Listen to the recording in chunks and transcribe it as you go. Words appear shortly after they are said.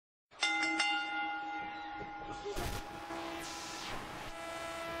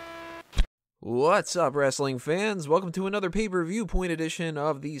What's up, wrestling fans? Welcome to another Pay-Per-Viewpoint edition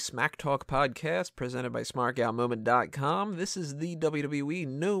of the Smack Talk podcast presented by SmarkOutMoment.com. This is the WWE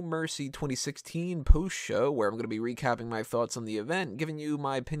No Mercy 2016 post-show where I'm going to be recapping my thoughts on the event, giving you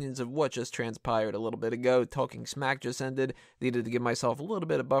my opinions of what just transpired a little bit ago. Talking Smack just ended. Needed to give myself a little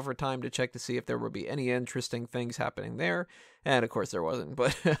bit of buffer time to check to see if there would be any interesting things happening there. And, of course, there wasn't.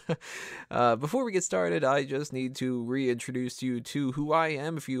 But before we get started, I just need to reintroduce you to who I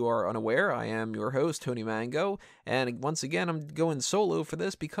am. If you are unaware, I am your host, Tony Mango. And once again, I'm going solo for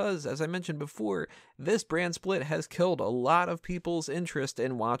this because, as I mentioned before, this brand split has killed a lot of people's interest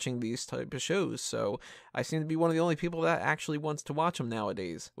in watching these type of shows. So I seem to be one of the only people that actually wants to watch them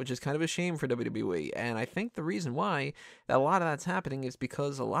nowadays, which is kind of a shame for WWE. And I think the reason why that a lot of that's happening is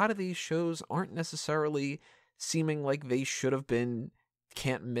because a lot of these shows aren't necessarily seeming like they should have been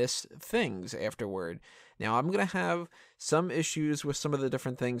can't miss things afterward. Now, I'm going to have some issues with some of the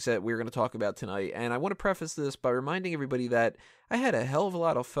different things that we're going to talk about tonight, and I want to preface this by reminding everybody that I had a hell of a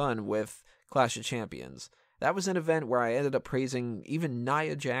lot of fun with Clash of Champions. That was an event where I ended up praising even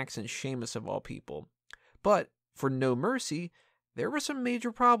Nia Jax and Sheamus of all people. But for No Mercy, there were some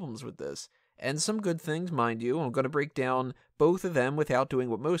major problems with this. And some good things, mind you. I'm going to break down both of them without doing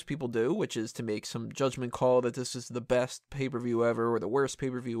what most people do, which is to make some judgment call that this is the best pay-per-view ever or the worst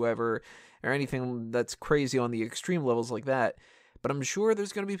pay-per-view ever or anything that's crazy on the extreme levels like that. But I'm sure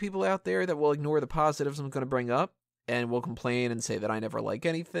there's going to be people out there that will ignore the positives I'm going to bring up and will complain and say that I never like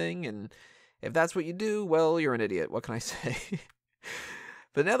anything. And if that's what you do, well, you're an idiot. What can I say?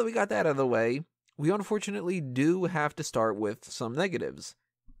 But now that we got that out of the way, we unfortunately do have to start with some negatives.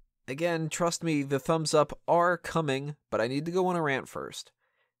 Again, trust me, the thumbs up are coming, but I need to go on a rant first.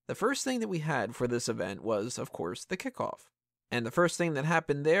 The first thing that we had for this event was, of course, the kickoff. And the first thing that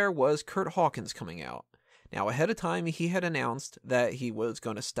happened there was Curt Hawkins coming out. Now, ahead of time, he had announced that he was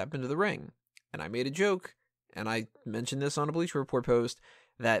going to step into the ring. And I made a joke, and I mentioned this on a Bleacher Report post,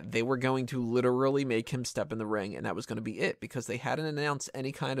 that they were going to literally make him step in the ring, and that was going to be it, because they hadn't announced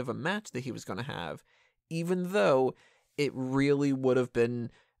any kind of a match that he was going to have, even though it really would have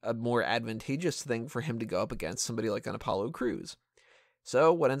been a more advantageous thing for him to go up against somebody like an Apollo Crews.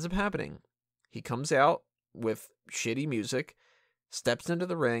 So what ends up happening? He comes out with shitty music, steps into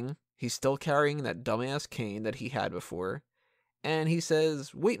the ring, he's still carrying that dumbass cane that he had before, and he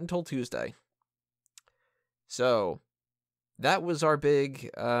says, wait until Tuesday. So that was our big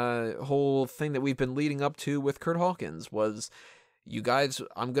whole thing that we've been leading up to with Curt Hawkins was, you guys,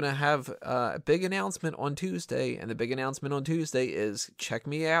 I'm going to have a big announcement on Tuesday, and the big announcement on Tuesday is check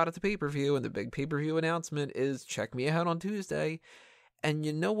me out at the pay-per-view, and the big pay-per-view announcement is check me out on Tuesday. And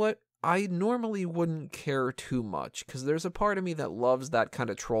you know what? I normally wouldn't care too much, because there's a part of me that loves that kind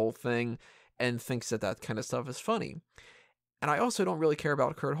of troll thing and thinks that that kind of stuff is funny. And I also don't really care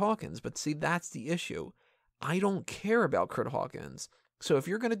about Curt Hawkins, but see, that's the issue. I don't care about Curt Hawkins. So if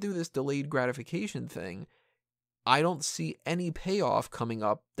you're going to do this delayed gratification thing, I don't see any payoff coming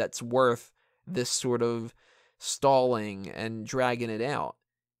up that's worth this sort of stalling and dragging it out.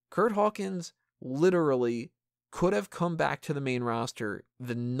 Curt Hawkins literally could have come back to the main roster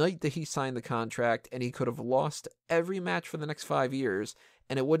the night that he signed the contract, and he could have lost every match for the next 5 years,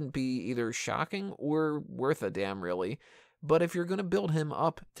 and it wouldn't be either shocking or worth a damn, really. But if you're going to build him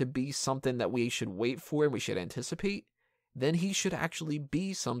up to be something that we should wait for and we should anticipate, then he should actually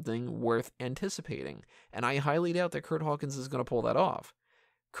be something worth anticipating. And I highly doubt that Curt Hawkins is going to pull that off.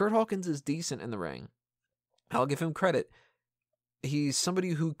 Curt Hawkins is decent in the ring. I'll give him credit. He's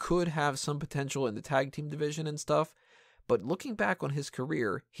somebody who could have some potential in the tag team division and stuff, but looking back on his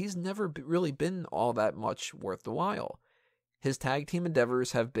career, he's never really been all that much worth the while. His tag team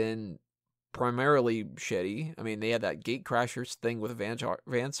endeavors have been primarily shitty. I mean, they had that Gate Crashers thing with Vance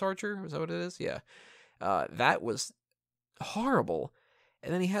Archer. Is that what it is? Yeah. That was horrible.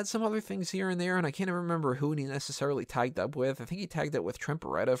 And then he had some other things here and there, and I can't even remember who he necessarily tagged up with. I think he tagged up with Trent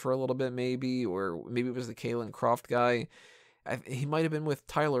Beretta for a little bit, maybe, or maybe it was the Kalen Croft guy. He might have been with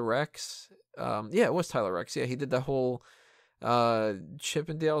Tyler Rex. Yeah, it was Tyler Rex. Yeah, he did the whole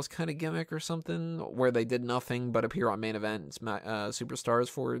Chippendales kind of gimmick or something, where they did nothing but appear on main event Superstars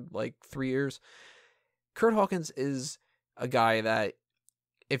for like 3 years. Curt Hawkins is a guy that,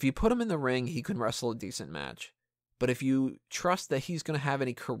 if you put him in the ring, he can wrestle a decent match. But if you trust that he's going to have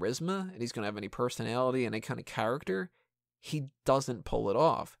any charisma and he's going to have any personality and any kind of character, he doesn't pull it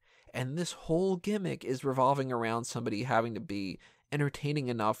off. And this whole gimmick is revolving around somebody having to be entertaining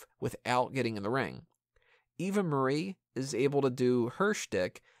enough without getting in the ring. Eva Marie is able to do her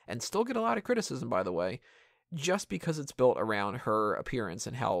shtick and still get a lot of criticism, by the way, just because it's built around her appearance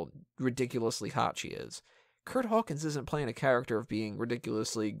and how ridiculously hot she is. Kurt Hawkins isn't playing a character of being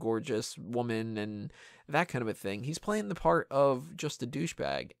ridiculously gorgeous woman and that kind of a thing. He's playing the part of just a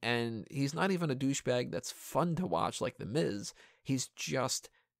douchebag, and he's not even a douchebag that's fun to watch like The Miz. He's just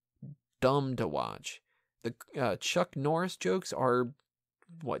dumb to watch. The Chuck Norris jokes are,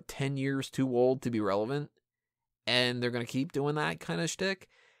 10 years too old to be relevant? And they're going to keep doing that kind of shtick?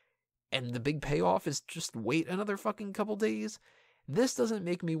 And the big payoff is just wait another fucking couple days? This doesn't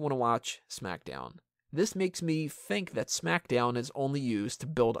make me want to watch SmackDown. This makes me think that SmackDown is only used to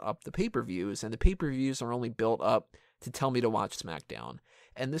build up the pay-per-views, and the pay-per-views are only built up to tell me to watch SmackDown.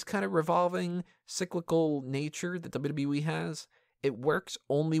 And this kind of revolving, cyclical nature that WWE has, it works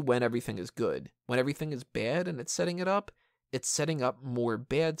only when everything is good. When everything is bad and it's setting up more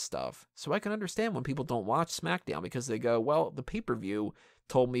bad stuff. So I can understand when people don't watch SmackDown because they go, well, the pay-per-view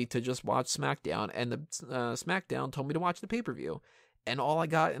told me to just watch SmackDown, and the SmackDown told me to watch the pay-per-view. And all I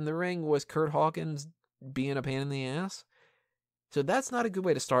got in the ring was Kurt Hawkins being a pain in the ass. So that's not a good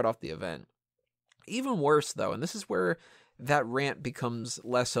way to start off the event. Even worse, though, and this is where that rant becomes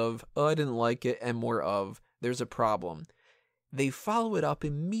less of, oh, I didn't like it, and more of, there's a problem. They follow it up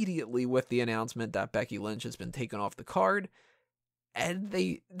immediately with the announcement that Becky Lynch has been taken off the card, and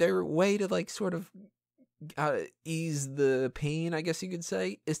their way to like sort of ease the pain, I guess you could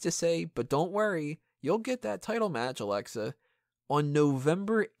say, is to say, but don't worry, you'll get that title match, Alexa, on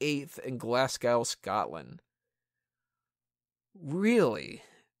November 8th in Glasgow, Scotland. Really?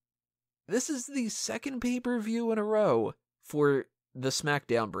 This is the second pay-per-view in a row for the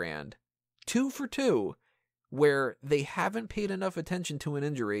SmackDown brand. 2 for 2, where they haven't paid enough attention to an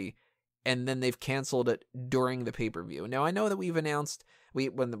injury, and then they've canceled it during the pay-per-view. Now, I know that we've announced, we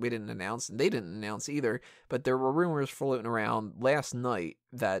didn't announce, and they didn't announce either, but there were rumors floating around last night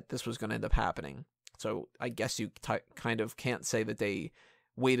that this was going to end up happening. So I guess you kind of can't say that they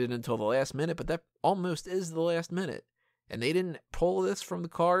waited until the last minute, but that almost is the last minute. And they didn't pull this from the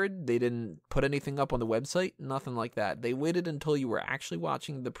card. They didn't put anything up on the website. Nothing like that. They waited until you were actually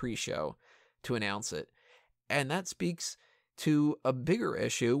watching the pre-show to announce it. And that speaks to a bigger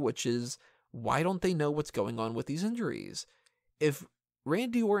issue, which is, why don't they know what's going on with these injuries? If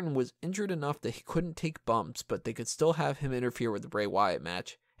Randy Orton was injured enough that he couldn't take bumps, but they could still have him interfere with the Bray Wyatt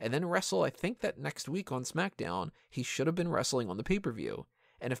match, and then wrestle, I think that next week on SmackDown, he should have been wrestling on the pay-per-view.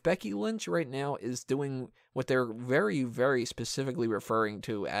 And if Becky Lynch right now is doing what they're very, very specifically referring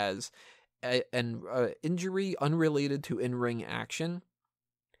to as an injury unrelated to in-ring action,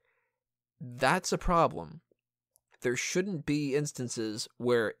 that's a problem. There shouldn't be instances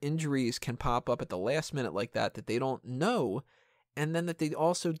where injuries can pop up at the last minute like that they don't know, and then that they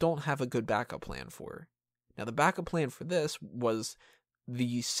also don't have a good backup plan for. Now, the backup plan for this was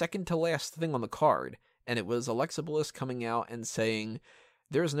the second to last thing on the card, and it was Alexa Bliss coming out and saying,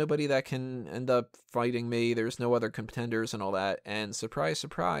 there's nobody that can end up fighting me, there's no other contenders and all that, and surprise,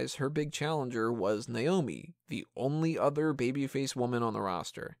 surprise, her big challenger was Naomi, the only other babyface woman on the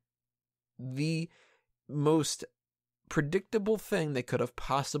roster. The most predictable thing they could have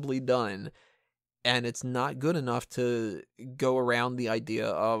possibly done, and it's not good enough to go around the idea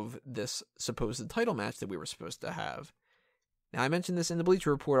of this supposed title match that we were supposed to have. Now, I mentioned this in the Bleacher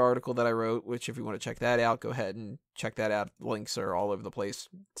Report article that I wrote, which if you want to check that out, go ahead and check that out. Links are all over the place,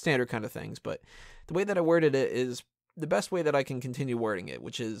 standard kind of things. But the way that I worded it is the best way that I can continue wording it,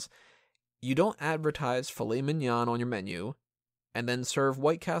 which is you don't advertise filet mignon on your menu and then serve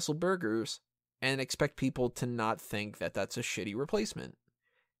White Castle burgers and expect people to not think that that's a shitty replacement.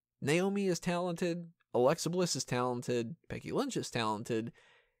 Naomi is talented, Alexa Bliss is talented, Becky Lynch is talented,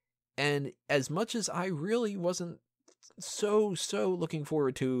 and as much as I really wasn't so looking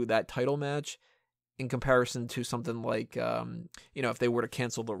forward to that title match in comparison to something like, if they were to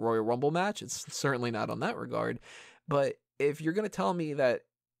cancel the Royal Rumble match, it's certainly not on that regard. But if you're going to tell me that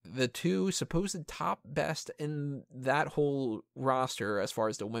the two supposed top best in that whole roster as far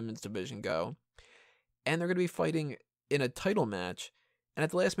as the women's division go, and they're going to be fighting in a title match, and at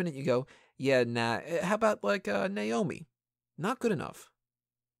the last minute you go, yeah, nah, how about like Naomi? Not good enough.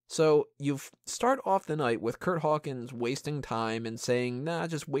 So you start off the night with Kurt Hawkins wasting time and saying, nah,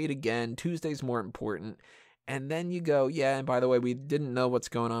 just wait again, Tuesday's more important. And then you go, yeah, and by the way, we didn't know what's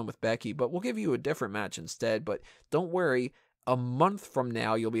going on with Becky, but we'll give you a different match instead. But don't worry, a month from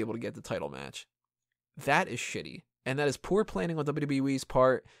now, you'll be able to get the title match. That is shitty. And that is poor planning on WWE's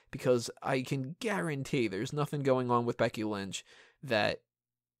part, because I can guarantee there's nothing going on with Becky Lynch that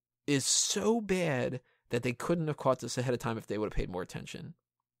is so bad that they couldn't have caught this ahead of time if they would have paid more attention.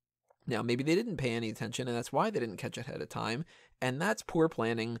 Now, maybe they didn't pay any attention, and that's why they didn't catch it ahead of time, and that's poor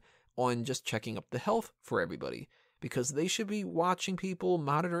planning on just checking up the health for everybody, because they should be watching people,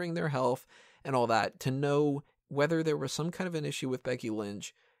 monitoring their health, and all that, to know whether there was some kind of an issue with Becky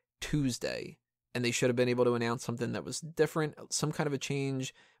Lynch Tuesday, and they should have been able to announce something that was different, some kind of a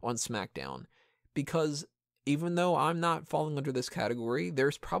change on SmackDown. Because even though I'm not falling under this category,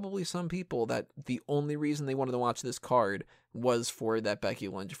 there's probably some people that the only reason they wanted to watch this card was for that Becky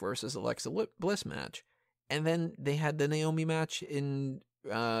Lynch versus Alexa Bliss match. And then they had the Naomi match in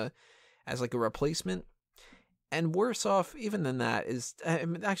as like a replacement. And worse off even than that is,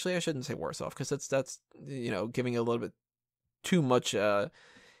 actually I shouldn't say worse off, because that's giving a little bit too much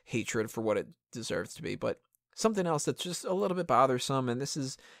hatred for what it deserves to be. But something else that's just a little bit bothersome, and this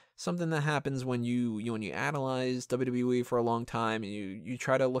is something that happens when you analyze WWE for a long time, and you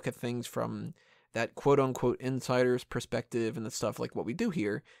try to look at things from that quote-unquote insider's perspective and the stuff like what we do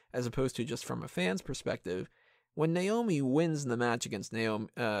here, as opposed to just from a fan's perspective. When Naomi wins the match against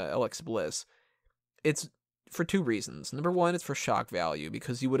Alexa Bliss, it's for two reasons. Number one, it's for shock value,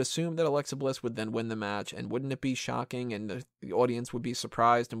 because you would assume that Alexa Bliss would then win the match, and wouldn't it be shocking, and the audience would be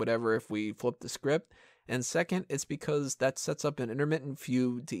surprised and whatever if we flipped the script? And second, it's because that sets up an intermittent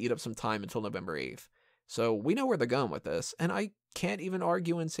feud to eat up some time until November 8th. So we know where they're going with this, and I can't even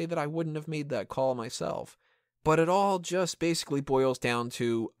argue and say that I wouldn't have made that call myself. But it all just basically boils down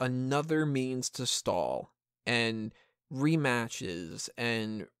to another means to stall, and rematches,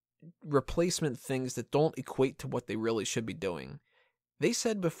 and replacement things that don't equate to what they really should be doing. They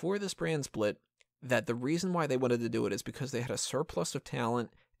said before this brand split that the reason why they wanted to do it is because they had a surplus of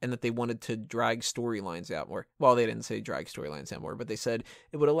talent, and that they wanted to drag storylines out more. Well, they didn't say drag storylines out more, but they said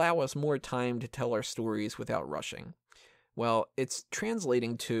it would allow us more time to tell our stories without rushing. Well, it's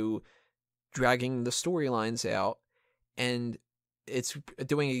translating to dragging the storylines out, and it's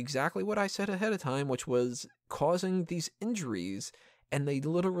doing exactly what I said ahead of time, which was causing these injuries, and they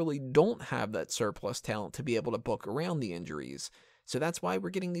literally don't have that surplus talent to be able to book around the injuries. So that's why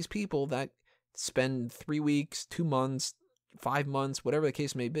we're getting these people that spend 3 weeks, 2 months, 5 months, whatever the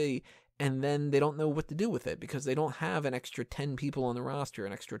case may be, and then they don't know what to do with it, because they don't have an extra 10 people on the roster,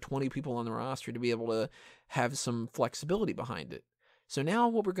 an extra 20 people on the roster to be able to have some flexibility behind it. So now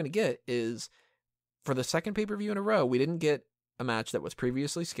what we're going to get is, for the second pay-per-view in a row, we didn't get a match that was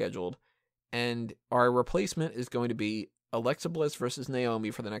previously scheduled, and our replacement is going to be Alexa Bliss versus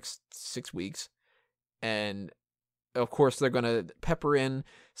Naomi for the next 6 weeks. And of course, they're going to pepper in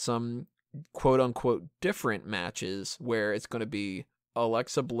some quote-unquote different matches where it's going to be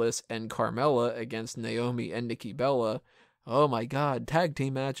Alexa Bliss and Carmella against Naomi and Nikki Bella. Oh my god, tag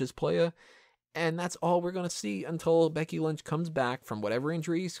team matches, playa. And that's all we're going to see until Becky Lynch comes back from whatever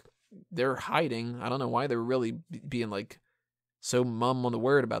injuries they're hiding. I don't know why they're really being like so mum on the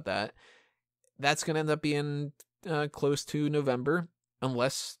word about that. That's going to end up being close to November,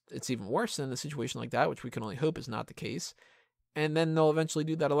 unless it's even worse than a situation like that, which we can only hope is not the case. And then they'll eventually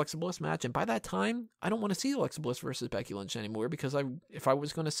do that Alexa Bliss match. And by that time, I don't want to see Alexa Bliss versus Becky Lynch anymore, because if I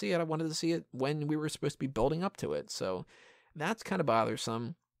was going to see it, I wanted to see it when we were supposed to be building up to it. So that's kind of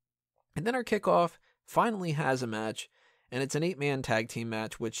bothersome. And then our kickoff finally has a match, and it's an 8-man tag team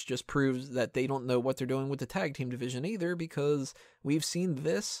match, which just proves that they don't know what they're doing with the tag team division either, because we've seen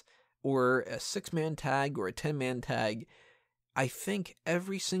this, or a 6-man tag, or a 10-man tag, I think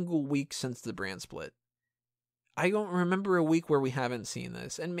every single week since the brand split. I don't remember a week where we haven't seen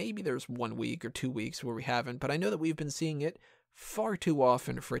this, and maybe there's 1 week or 2 weeks where we haven't, but I know that we've been seeing it far too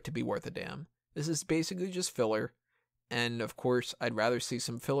often for it to be worth a damn. This is basically just filler, and of course, I'd rather see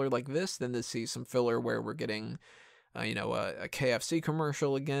some filler like this than to see some filler where we're getting, a KFC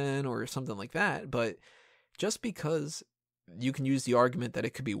commercial again, or something like that. But just because you can use the argument that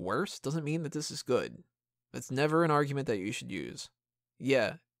it could be worse doesn't mean that this is good. That's never an argument that you should use.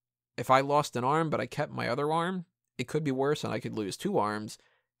 Yeah, if I lost an arm but I kept my other arm, it could be worse and I could lose 2 arms.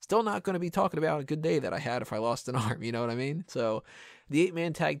 Still not going to be talking about a good day that I had if I lost an arm, you know what I mean? So the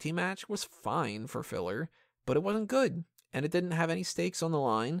 8-man tag team match was fine for filler, but it wasn't good. And it didn't have any stakes on the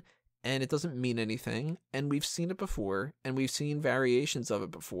line, and it doesn't mean anything. And we've seen it before, and we've seen variations of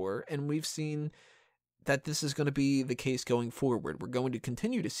it before, and we've seen that this is going to be the case going forward. We're going to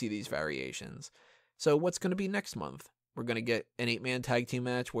continue to see these variations. So what's going to be next month? We're going to get an 8-man tag team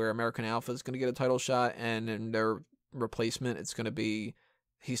match where American Alpha is going to get a title shot, and in their replacement, it's going to be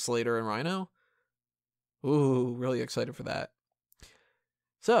Heath, Slater, and Rhyno. Ooh, really excited for that.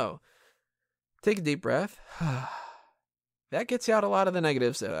 So, take a deep breath. That gets out a lot of the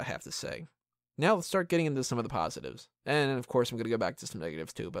negatives that I have to say. Now let's start getting into some of the positives. And of course, I'm going to go back to some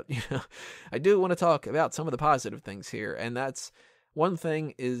negatives too, but I do want to talk about some of the positive things here, and that's one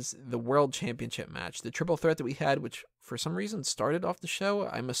thing is the World Championship match, the triple threat that we had, which for some reason started off the show.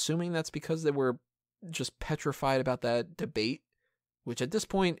 I'm assuming that's because they were just petrified about that debate which at this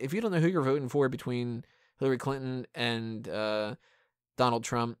point, if you don't know who you're voting for between Hillary Clinton and Donald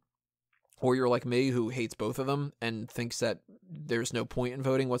Trump, or you're like me who hates both of them and thinks that there's no point in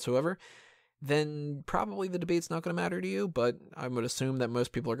voting whatsoever, then probably the debate's not going to matter to you, but I would assume that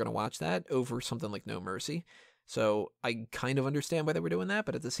most people are going to watch that over something like No Mercy. So I kind of understand why they were doing that,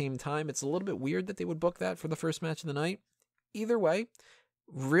 but at the same time, it's a little bit weird that they would book that for the first match of the night. Either way,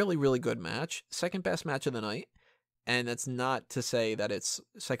 really, really good match. Second best match of the night. And that's not to say that it's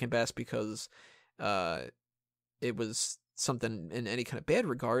second best because it was something in any kind of bad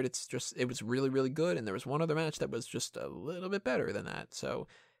regard. It's just, it was really, really good. And there was one other match that was just a little bit better than that. So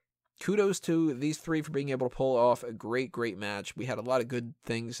kudos to these three for being able to pull off a great, great match. We had a lot of good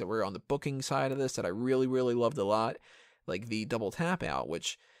things that were on the booking side of this that I really, really loved a lot, like the double tap out,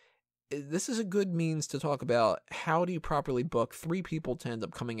 which this is a good means to talk about how do you properly book three people to end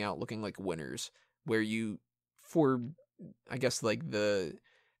up coming out looking like winners, where you, for, I guess, like the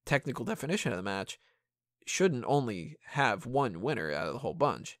technical definition of the match, shouldn't only have one winner out of the whole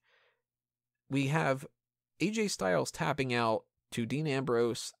bunch. We have AJ Styles tapping out to Dean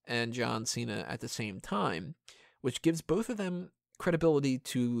Ambrose and John Cena at the same time, which gives both of them credibility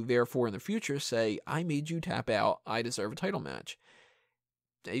to therefore in the future say, I made you tap out, I deserve a title match.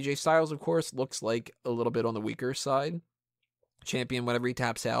 AJ Styles, of course, looks like a little bit on the weaker side. Champion, whenever he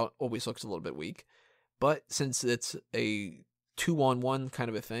taps out, always looks a little bit weak. But since it's a 2-on-1 kind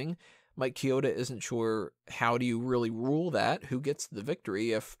of a thing, Mike Chioda isn't sure how do you really rule that, who gets the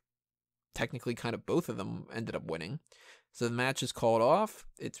victory if technically kind of both of them ended up winning. So the match is called off.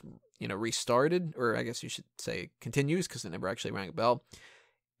 It's, restarted, or I guess you should say continues because it never actually rang a bell.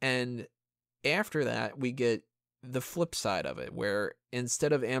 And after that, we get the flip side of it, where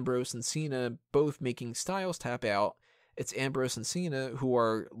instead of Ambrose and Cena both making Styles tap out, it's Ambrose and Cena who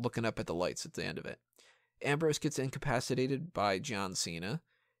are looking up at the lights at the end of it. Ambrose gets incapacitated by John Cena,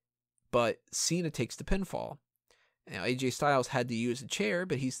 but Cena takes the pinfall. Now, AJ Styles had to use a chair,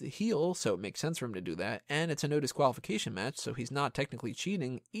 but he's the heel, so it makes sense for him to do that. And it's a no disqualification match, so he's not technically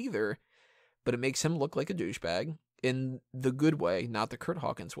cheating either, but it makes him look like a douchebag in the good way, not the Kurt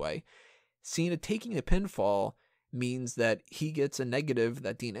Hawkins way. Cena taking the pinfall means that he gets a negative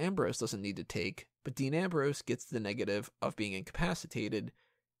that Dean Ambrose doesn't need to take, but Dean Ambrose gets the negative of being incapacitated,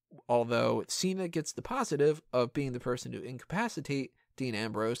 although Cena gets the positive of being the person to incapacitate Dean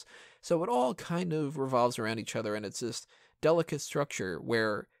Ambrose. So it all kind of revolves around each other, and it's this delicate structure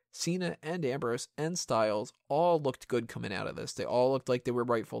where Cena and Ambrose and Styles all looked good coming out of this. They all looked like they were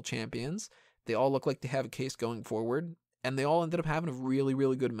rightful champions. They all look like they have a case going forward, and they all ended up having a really,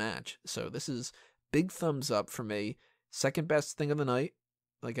 really good match. So this is big thumbs up for me. Second best thing of the night,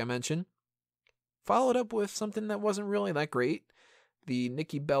 like I mentioned. Followed up with something that wasn't really that great, the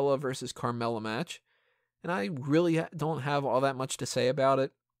Nikki Bella versus Carmella match. And I really don't have all that much to say about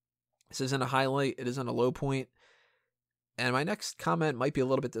it. This isn't a highlight. It isn't a low point. And my next comment might be a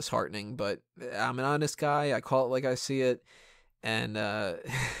little bit disheartening, but I'm an honest guy. I call it like I see it. And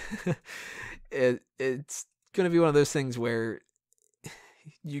it's going to be one of those things where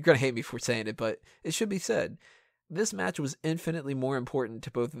you're going to hate me for saying it, but it should be said. This match was infinitely more important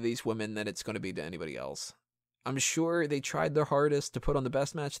to both of these women than it's going to be to anybody else. I'm sure they tried their hardest to put on the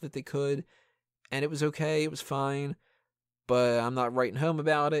best match that they could, and it was okay, it was fine, but I'm not writing home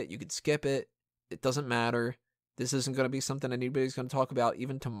about it. You could skip it. It doesn't matter. This isn't going to be something anybody's going to talk about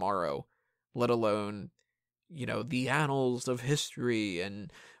even tomorrow, let alone, the annals of history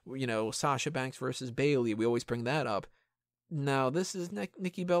and, Sasha Banks versus Bayley. We always bring that up. No, this is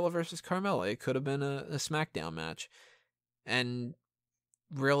Nikki Bella versus Carmella. It could have been a SmackDown match. And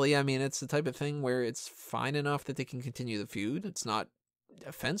really, it's the type of thing where it's fine enough that they can continue the feud. It's not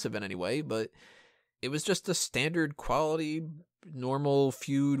offensive in any way, but it was just a standard quality, normal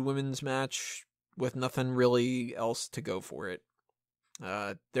feud women's match with nothing really else to go for it.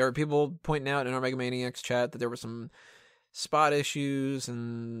 There are people pointing out in our Mega Maniacs chat that there were some spot issues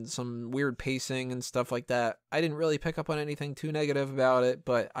and some weird pacing and stuff like that. I didn't really pick up on anything too negative about it,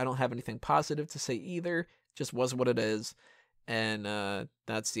 but I don't have anything positive to say either. It just was what it is. And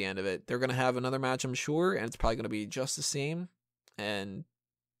that's the end of it. They're going to have another match, I'm sure, and it's probably going to be just the same. And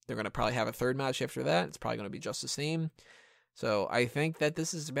they're going to probably have a third match after that. It's probably going to be just the same. So I think that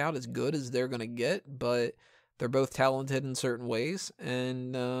this is about as good as they're going to get, but they're both talented in certain ways.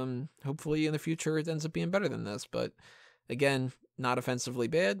 And hopefully in the future it ends up being better than this. But again, not offensively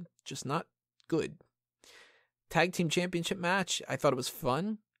bad, just not good. Tag Team Championship match, I thought it was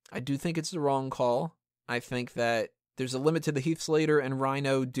fun. I do think it's the wrong call. I think that There's a limit to the Heath, Slater, and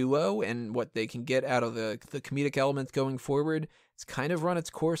Rhyno duo and what they can get out of the comedic elements going forward. It's kind of run its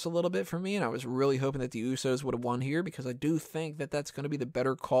course a little bit for me, and I was really hoping that the Usos would have won here because I do think that that's going to be the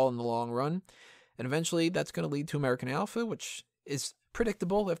better call in the long run. And eventually that's going to lead to American Alpha, which is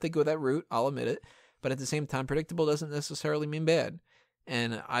predictable if they go that route, I'll admit it. But at the same time, predictable doesn't necessarily mean bad.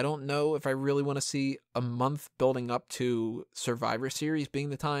 And I don't know if I really want to see a month building up to Survivor Series being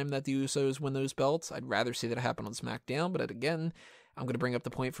the time that the Usos win those belts. I'd rather see that happen on SmackDown, but again, I'm going to bring up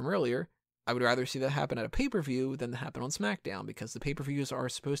the point from earlier. I would rather see that happen at a pay-per-view than to happen on SmackDown because the pay-per-views are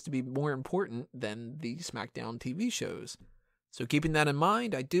supposed to be more important than the SmackDown TV shows. So keeping that in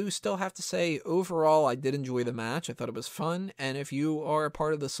mind, I do still have to say, overall, I did enjoy the match. I thought it was fun, and if you are a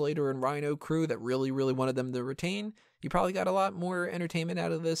part of the Slater and Rhyno crew that really, really wanted them to retain, you probably got a lot more entertainment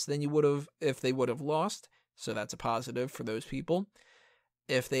out of this than you would have if they would have lost, so that's a positive for those people.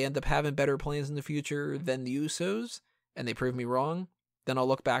 If they end up having better plans in the future than the Usos, and they prove me wrong, then I'll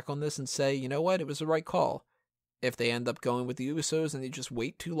look back on this and say, you know what, it was the right call. If they end up going with the Usos and they just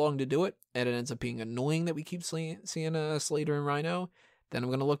wait too long to do it, and it ends up being annoying that we keep seeing Slater and Rhyno, then I'm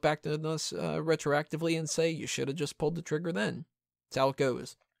going to look back to this retroactively and say, you should have just pulled the trigger then. That's how it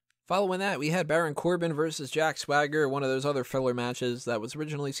goes. Following that, we had Baron Corbin versus Jack Swagger, one of those other filler matches that was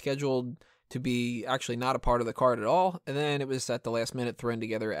originally scheduled to be actually not a part of the card at all, and then it was at the last minute thrown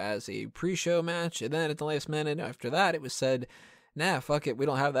together as a pre-show match, and then at the last minute after that, it was said, nah, fuck it, we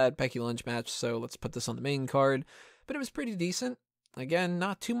don't have that Becky Lynch match, so let's put this on the main card. But it was pretty decent. Again,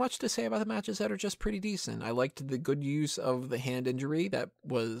 not too much to say about the matches that are just pretty decent. I liked the good use of the hand injury that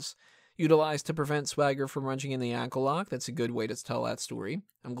was utilized to prevent Swagger from wrenching in the ankle lock. That's a good way to tell that story.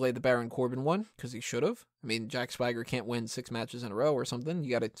 I'm glad that Baron Corbin won, because he should have. I mean, Jack Swagger can't win 6 matches in a row or something.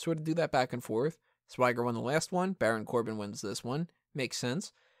 You got to sort of do that back and forth. Swagger won the last one. Baron Corbin wins this one. Makes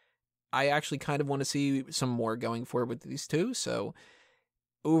sense. I actually kind of want to see some more going forward with these two. So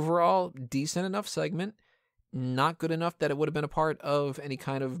overall, decent enough segment. Not good enough that it would have been a part of any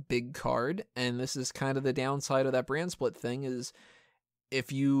kind of big card. And this is kind of the downside of that brand split thing is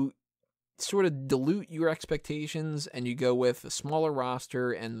if you sort of dilute your expectations and you go with a smaller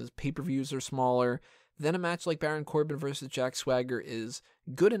roster and the pay-per-views are smaller, then a match like Baron Corbin versus Jack Swagger is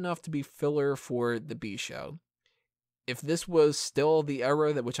good enough to be filler for the B show. If this was still the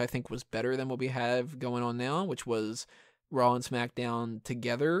era which I think was better than what we have going on now, which was Raw and SmackDown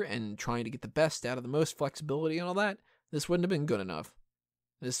together and trying to get the best out of the most flexibility and all that, this wouldn't have been good enough.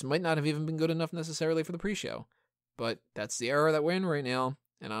 This might not have even been good enough necessarily for the pre-show. But that's the era that we're in right now,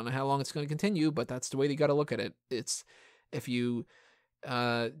 and I don't know how long it's going to continue, but that's the way you got to look at it. It's if you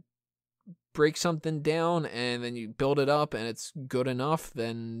break something down and then you build it up and it's good enough,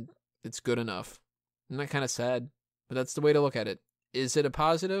 then it's good enough. Isn't that kind of sad? But that's the way to look at it. Is it a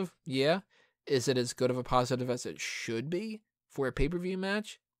positive? Yeah. Is it as good of a positive as it should be for a pay-per-view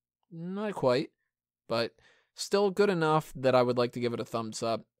match? Not quite, but still good enough that I would like to give it a thumbs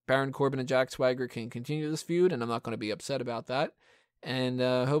up. Baron Corbin and Jack Swagger can continue this feud, and I'm not going to be upset about that. And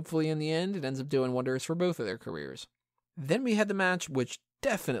hopefully in the end, it ends up doing wonders for both of their careers. Then we had the match, which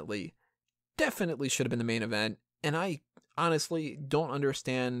definitely should have been the main event, and I honestly don't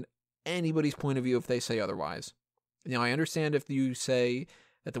understand anybody's point of view if they say otherwise. Now, I understand if you say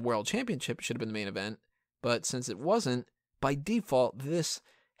that the World Championship should have been the main event, but since it wasn't, by default, this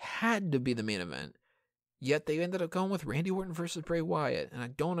had to be the main event. Yet they ended up going with Randy Orton versus Bray Wyatt, and I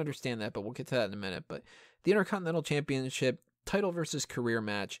don't understand that, but we'll get to that in a minute. But the Intercontinental Championship, title versus career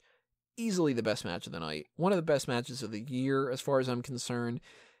match, easily the best match of the night. One of the best matches of the year, as far as I'm concerned.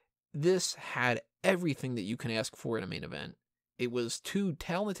 This had everything that you can ask for in a main event. It was two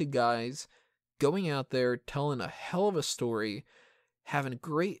talented guys going out there, telling a hell of a story, having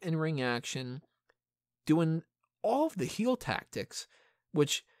great in-ring action, doing all of the heel tactics,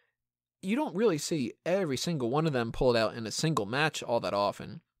 which you don't really see every single one of them pulled out in a single match all that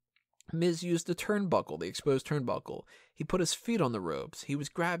often. Miz used the turnbuckle, the exposed turnbuckle. He put his feet on the ropes. He was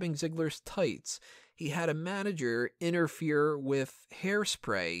grabbing Ziggler's tights. He had a manager interfere with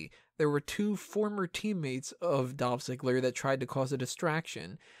hairspray. There were 2 former teammates of Dolph Ziggler that tried to cause a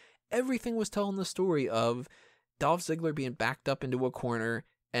distraction. Everything was telling the story of Dolph Ziggler being backed up into a corner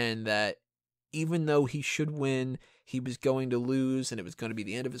and that even though he should win, he was going to lose and it was going to be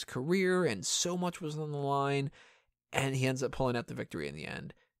the end of his career and so much was on the line, and he ends up pulling out the victory in the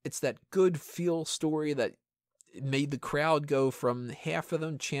end. It's that good feel story that made the crowd go from half of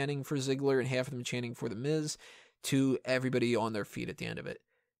them chanting for Ziggler and half of them chanting for The Miz to everybody on their feet at the end of it.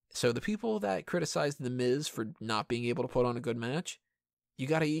 So the people that criticized The Miz for not being able to put on a good match, you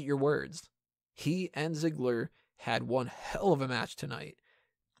got to eat your words. He and Ziggler had one hell of a match tonight,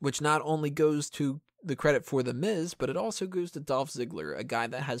 which not only goes to the credit for The Miz, but it also goes to Dolph Ziggler, a guy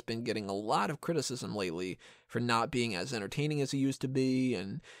that has been getting a lot of criticism lately for not being as entertaining as he used to be,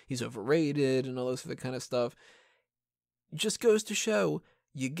 and he's overrated and all this other kind of stuff. It just goes to show,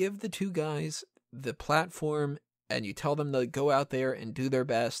 you give the two guys the platform and you tell them to go out there and do their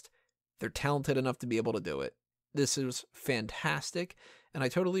best. They're talented enough to be able to do it. This is fantastic, and I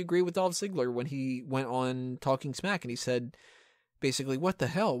totally agree with Dolph Ziggler when he went on Talking Smack and he said, basically, what the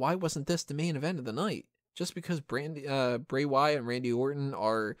hell? Why wasn't this the main event of the night? Just because Bray Wyatt and Randy Orton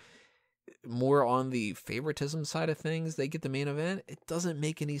are more on the favoritism side of things, they get the main event? It doesn't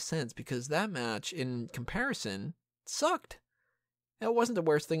make any sense, because that match, in comparison, sucked. It wasn't the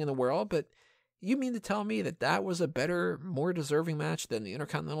worst thing in the world, but you mean to tell me that that was a better, more deserving match than the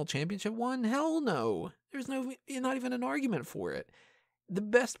Intercontinental Championship one? Hell no. There's not even an argument for it. The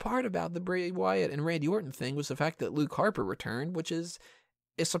best part about the Bray Wyatt and Randy Orton thing was the fact that Luke Harper returned, which is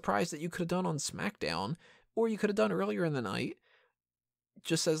a surprise that you could have done on SmackDown, or you could have done earlier in the night,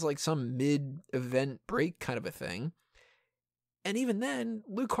 just as like some mid-event break kind of a thing. And even then,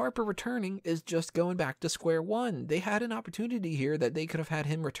 Luke Harper returning is just going back to square one. They had an opportunity here that they could have had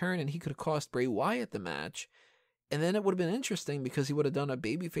him return and he could have cost Bray Wyatt the match. And then it would have been interesting because he would have done a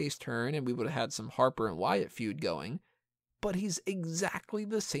babyface turn and we would have had some Harper and Wyatt feud going. But he's exactly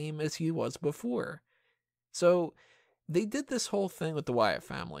the same as he was before. So they did this whole thing with the Wyatt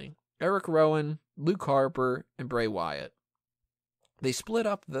family. Eric Rowan, Luke Harper, and Bray Wyatt. They split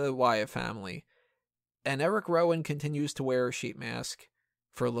up the Wyatt family, and Eric Rowan continues to wear a sheet mask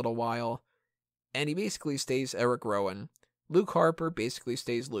for a little while, and he basically stays Eric Rowan. Luke Harper basically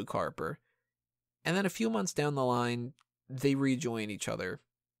stays Luke Harper. And then a few months down the line, they rejoin each other.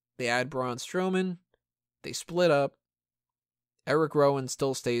 They add Braun Strowman, they split up, Eric Rowan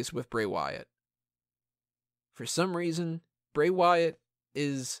still stays with Bray Wyatt. For some reason, Bray Wyatt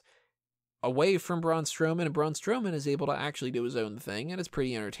is away from Braun Strowman, and Braun Strowman is able to actually do his own thing, and it's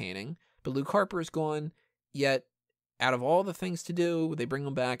pretty entertaining. But Luke Harper is gone, yet out of all the things to do, they bring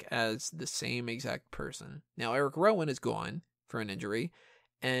him back as the same exact person. Now, Eric Rowan is gone for an injury,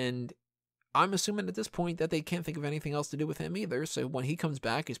 and I'm assuming at this point that they can't think of anything else to do with him either, so when he comes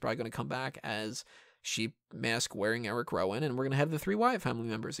back, he's probably going to come back as sheep mask wearing Eric Rowan, and we're going to have the three Wyatt family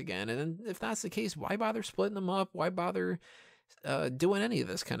members again. And if that's the case, why bother splitting them up? Why bother doing any of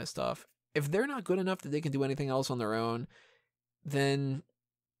this kind of stuff? If they're not good enough that they can do anything else on their own, then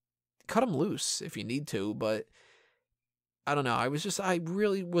cut them loose if you need to. But I don't know. I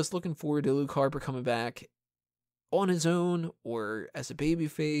really was looking forward to Luke Harper coming back on his own or as a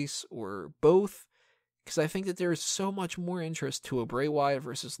babyface or both, because I think that there is so much more interest to a Bray Wyatt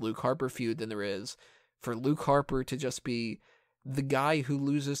versus Luke Harper feud than there is for Luke Harper to just be the guy who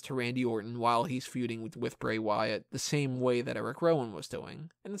loses to Randy Orton while he's feuding with Bray Wyatt the same way that Eric Rowan was doing.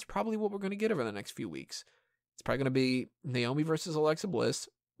 And that's probably what we're going to get over the next few weeks. It's probably going to be Naomi versus Alexa Bliss,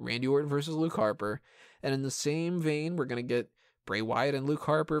 Randy Orton versus Luke Harper, and in the same vein, we're going to get Bray Wyatt and Luke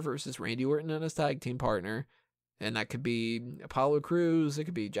Harper versus Randy Orton and his tag team partner. And that could be Apollo Crews, it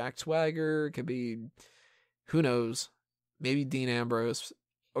could be Jack Swagger, it could be, who knows, maybe Dean Ambrose.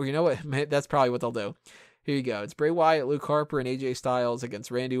 Or you know what, that's probably what they'll do. Here you go. It's Bray Wyatt, Luke Harper, and AJ Styles against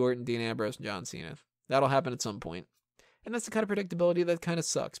Randy Orton, Dean Ambrose, and John Cena. That'll happen at some point. And that's the kind of predictability that kind of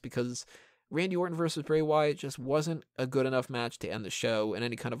sucks, because Randy Orton versus Bray Wyatt just wasn't a good enough match to end the show in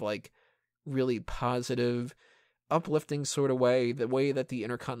any kind of like really positive, uplifting sort of way, the way that the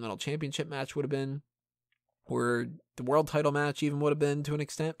Intercontinental Championship match would have been, or the world title match even would have been to an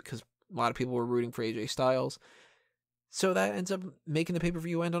extent, because a lot of people were rooting for AJ Styles. So that ends up making the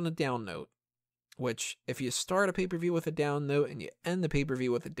pay-per-view end on a down note, which if you start a pay-per-view with a down note and you end the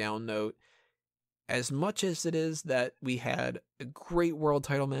pay-per-view with a down note, as much as it is that we had a great world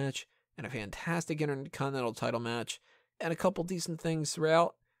title match and a fantastic Intercontinental title match and a couple decent things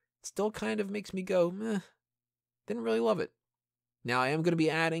throughout, it still kind of makes me go, meh, didn't really love it. Now, I am going to be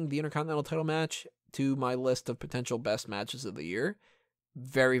adding the Intercontinental title match to my list of potential best matches of the year.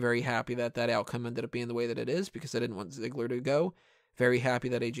 Very, very happy that that outcome ended up being the way that it is, because I didn't want Ziggler to go. Very happy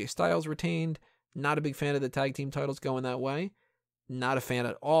that AJ Styles retained. Not a big fan of the tag team titles going that way. Not a fan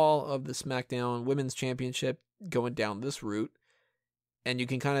at all of the SmackDown Women's Championship going down this route. And you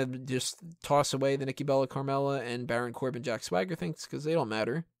can kind of just toss away the Nikki Bella, Carmella, and Baron Corbin, Jack Swagger things, because they don't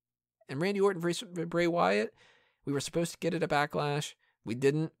matter. And Randy Orton versus Bray Wyatt, we were supposed to get it at Backlash. We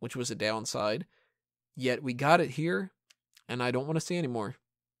didn't, which was a downside. Yet we got it here, and I don't want to see anymore.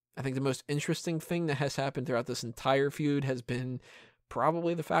 I think the most interesting thing that has happened throughout this entire feud has been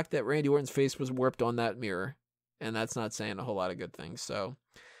probably the fact that Randy Orton's face was warped on that mirror. And that's not saying a whole lot of good things. So,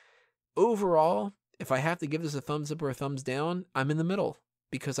 overall, if I have to give this a thumbs up or a thumbs down, I'm in the middle.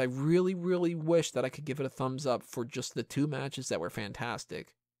 because I really, really wish that I could give it a thumbs up for just the 2 matches that were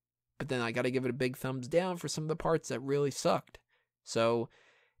fantastic. But then I got to give it a big thumbs down for some of the parts that really sucked. So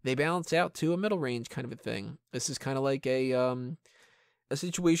they balance out to a middle range kind of a thing. This is kind of like a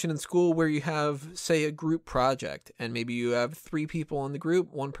situation in school where you have, say, a group project, and maybe you have 3 people in the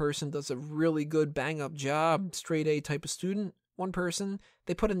group. One person does a really good bang-up job, straight A type of student. One person,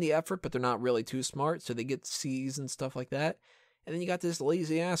 they put in the effort, but they're not really too smart, so they get C's and stuff like that. And then you got this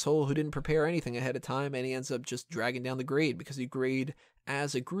lazy asshole who didn't prepare anything ahead of time, and he ends up just dragging down the grade because you grade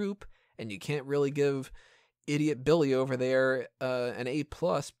as a group, and you can't really give idiot Billy over there an A+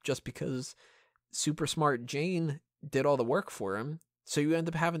 just because super smart Jane did all the work for him. So you end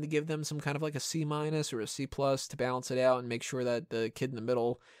up having to give them some kind of like a C- or a C+ to balance it out and make sure that the kid in the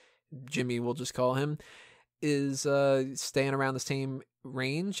middle, Jimmy we'll just call him, is staying around the same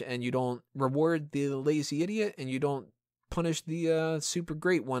range, and you don't reward the lazy idiot, and you don't punish the super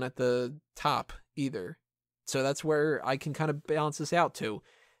great one at the top either. So that's where I can kind of balance this out to.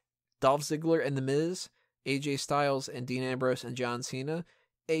 Dolph Ziggler and The Miz, AJ Styles and Dean Ambrose and John Cena,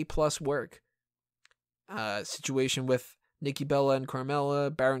 A+ work. Situation with Nikki Bella and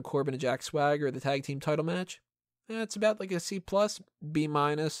Carmella, Baron Corbin and Jack Swagger, the tag team title match. It's about like a C+, B-,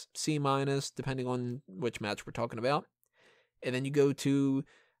 C-, depending on which match we're talking about. And then you go to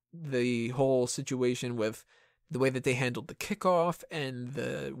the whole situation with the way that they handled the kickoff and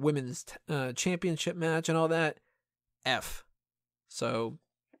the women's championship match and all that. F. So,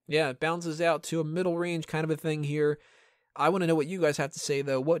 yeah, it balances out to a middle range kind of a thing here. I want to know what you guys have to say,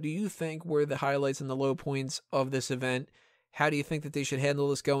 though. What do you think were the highlights and the low points of this event? How do you think that they should handle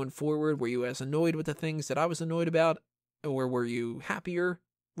this going forward? Were you as annoyed with the things that I was annoyed about? Or were you happier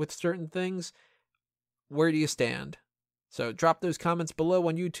with certain things? Where do you stand? So drop those comments below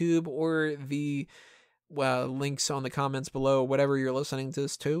on YouTube or the links on the comments below, whatever you're listening to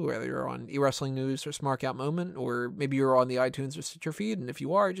this to, whether you're on eWrestling News or Smark Out Moment, or maybe you're on the iTunes or Stitcher feed. And if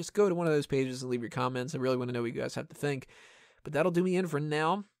you are, just go to one of those pages and leave your comments. I really want to know what you guys have to think. But that'll do me in for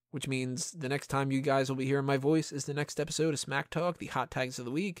now, which means the next time you guys will be hearing my voice is the next episode of Smack Talk, the Hot Tags of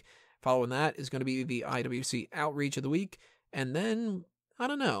the Week. Following that is going to be the IWC Outreach of the Week. And then, I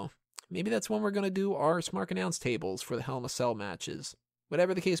don't know, maybe that's when we're going to do our Smark Announce tables for the Hell in a Cell matches.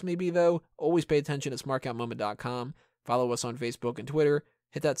 Whatever the case may be, though, always pay attention at smarkoutmoment.com. Follow us on Facebook and Twitter.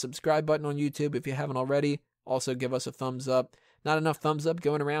 Hit that subscribe button on YouTube if you haven't already. Also, give us a thumbs up. Not enough thumbs up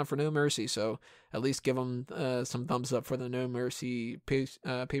going around for No Mercy, so at least give them some thumbs up for the No Mercy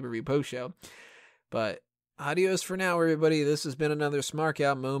pay-per-view post show. But adios for now, everybody. This has been another Smark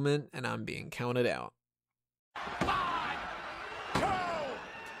Out Moment, and I'm being counted out.